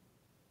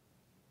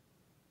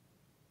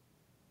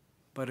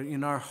 but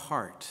in our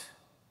heart,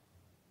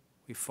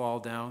 we fall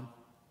down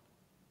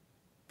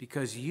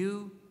because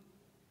you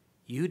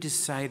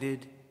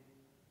decided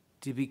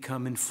to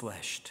become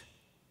enfleshed.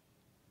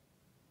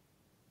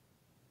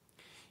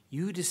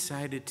 You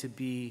decided to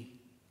be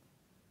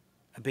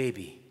a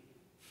baby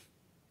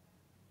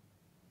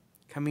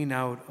coming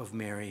out of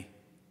Mary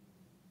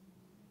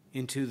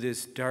into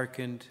this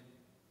darkened,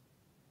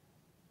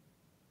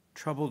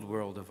 troubled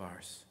world of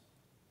ours.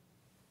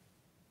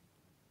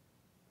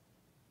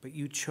 But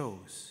you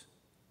chose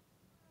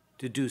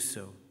to do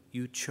so.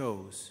 You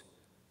chose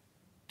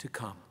to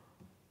come,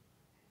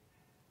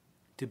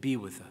 to be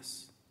with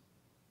us.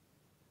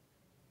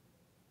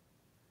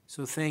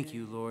 So thank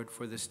you, Lord,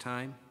 for this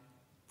time,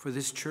 for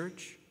this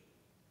church,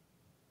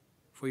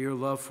 for your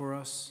love for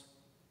us.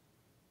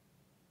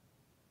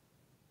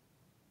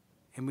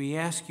 And we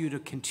ask you to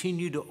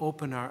continue to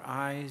open our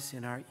eyes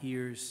and our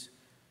ears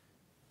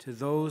to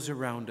those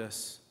around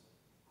us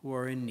who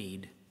are in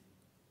need,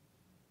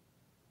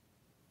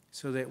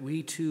 so that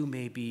we too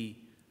may be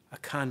a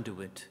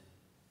conduit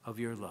of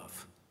your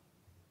love.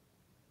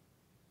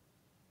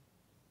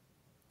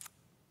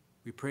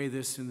 We pray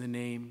this in the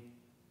name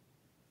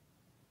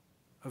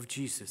of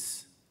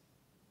Jesus,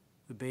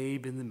 the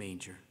babe in the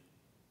manger.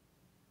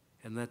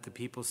 And let the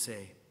people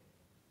say,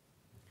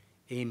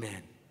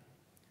 Amen.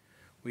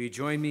 Will you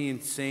join me in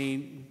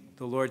saying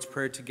the Lord's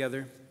Prayer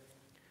together?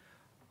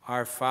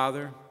 Our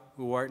Father,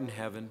 who art in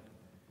heaven,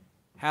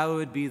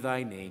 hallowed be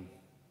thy name.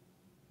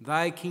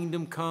 Thy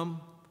kingdom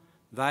come,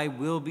 thy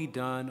will be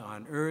done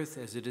on earth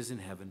as it is in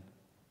heaven.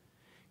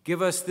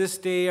 Give us this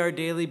day our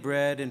daily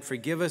bread, and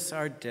forgive us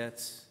our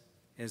debts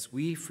as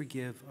we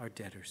forgive our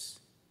debtors.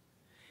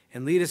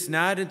 And lead us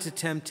not into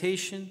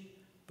temptation,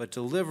 but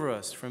deliver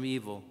us from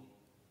evil.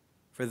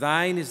 For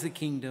thine is the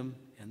kingdom,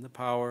 and the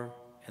power,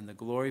 and the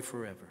glory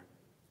forever.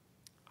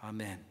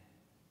 Amen.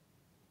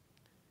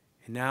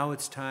 And now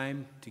it's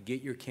time to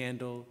get your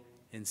candle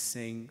and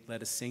sing.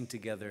 Let us sing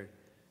together,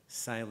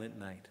 Silent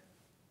Night,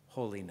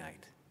 Holy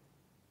Night.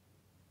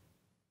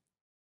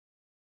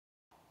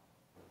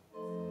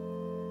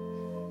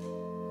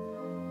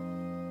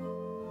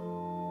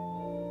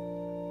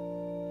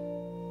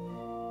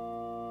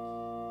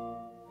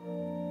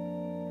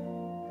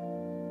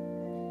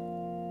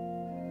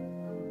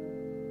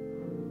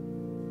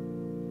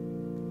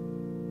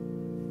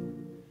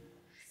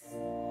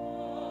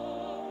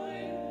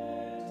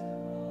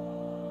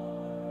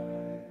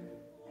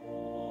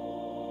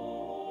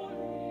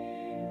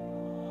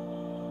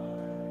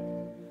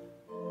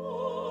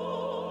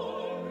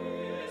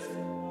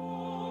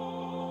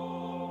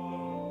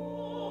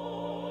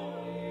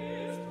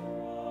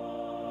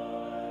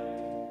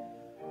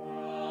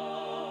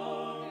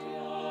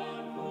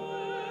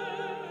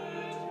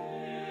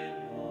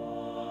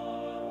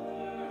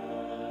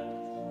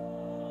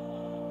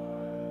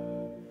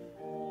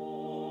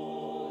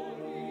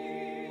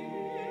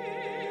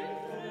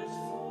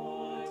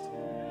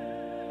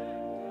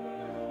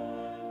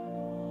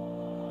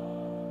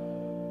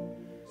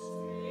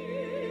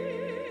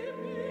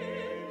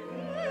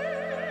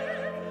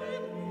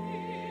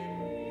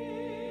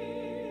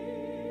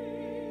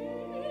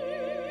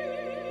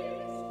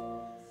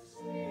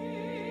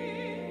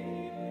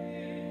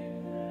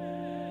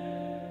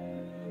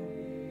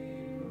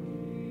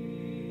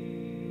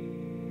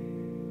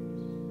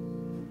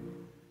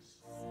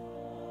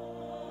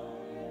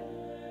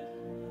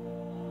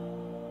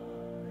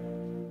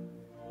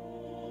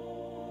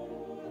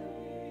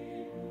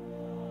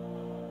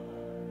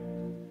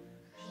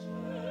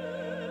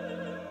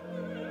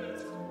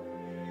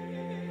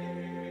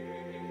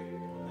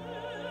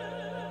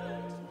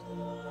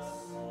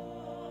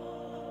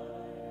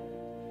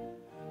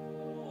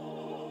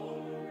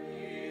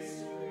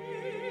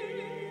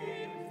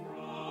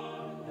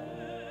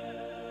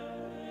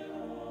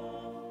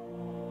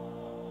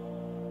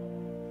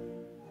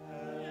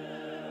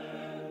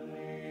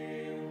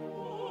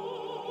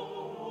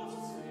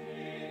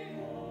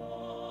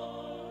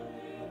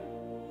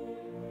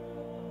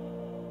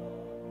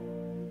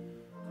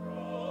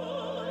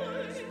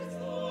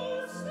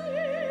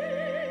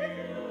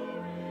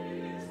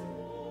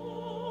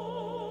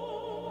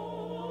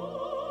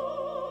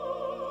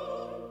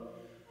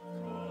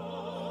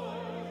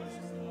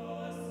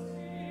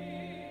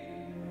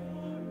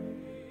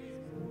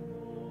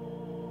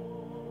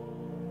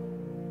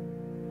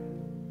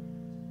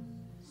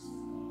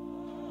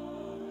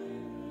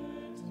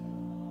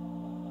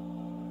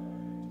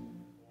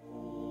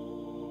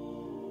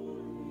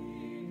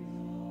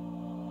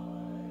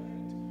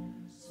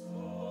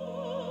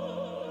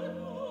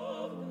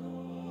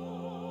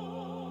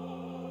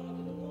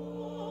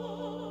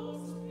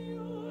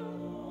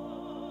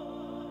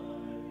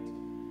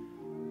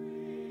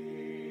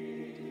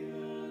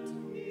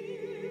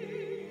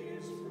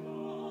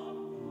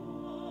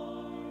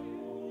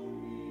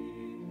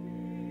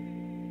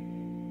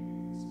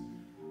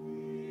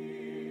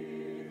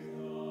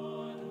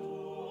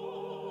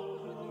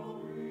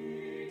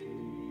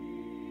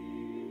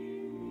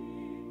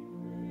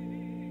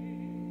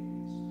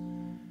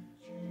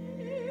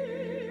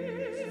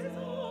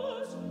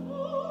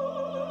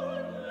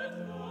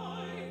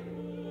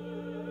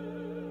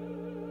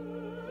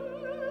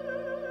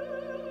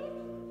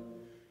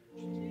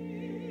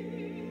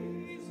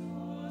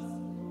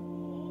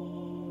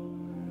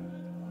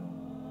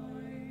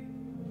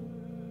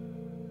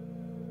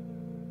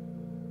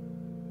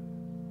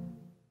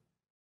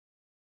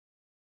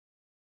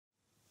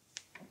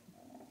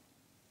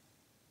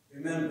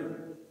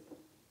 Remember,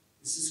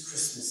 this is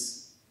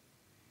Christmas.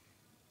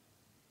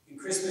 And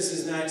Christmas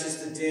is not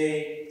just a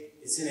day,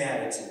 it's an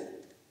attitude.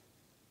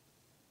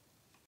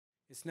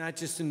 It's not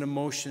just an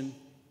emotion,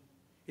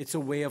 it's a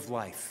way of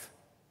life.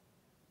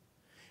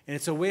 And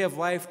it's a way of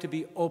life to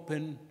be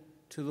open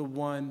to the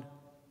one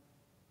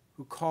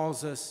who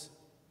calls us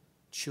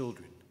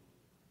children.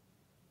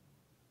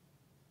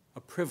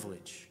 A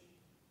privilege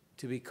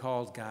to be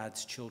called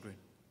God's children.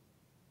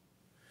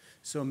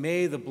 So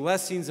may the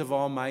blessings of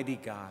Almighty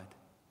God,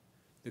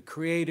 the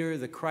Creator,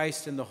 the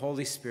Christ, and the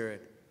Holy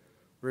Spirit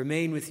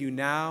remain with you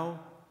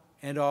now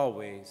and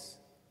always.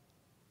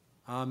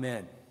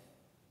 Amen.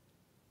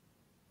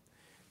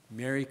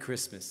 Merry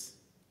Christmas.